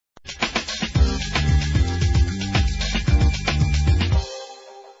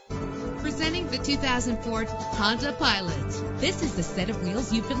2004 Honda Pilot. This is the set of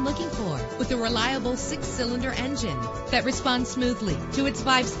wheels you've been looking for, with a reliable 6-cylinder engine that responds smoothly to its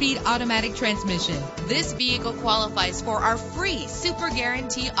 5-speed automatic transmission. This vehicle qualifies for our free Super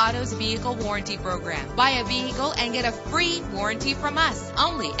Guarantee Autos Vehicle Warranty Program. Buy a vehicle and get a free warranty from us,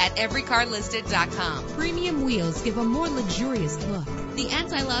 only at everycarlisted.com. Premium wheels give a more luxurious look. The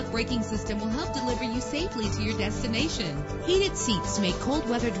anti-lock braking system will help deliver you safely to your destination. Heated seats make cold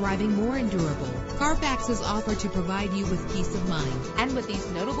weather driving more endurable. Carfax is offered to provide you with peace of mind. And with these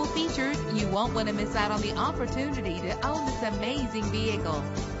notable features, you won't want to miss out on the opportunity to own this amazing vehicle.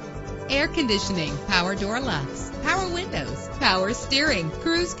 Air conditioning, power door locks, power windows, power steering,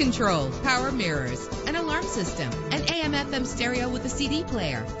 cruise control, power mirrors, an alarm system, an AM/FM stereo with a CD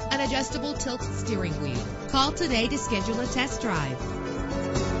player, an adjustable tilt steering wheel. Call today to schedule a test drive.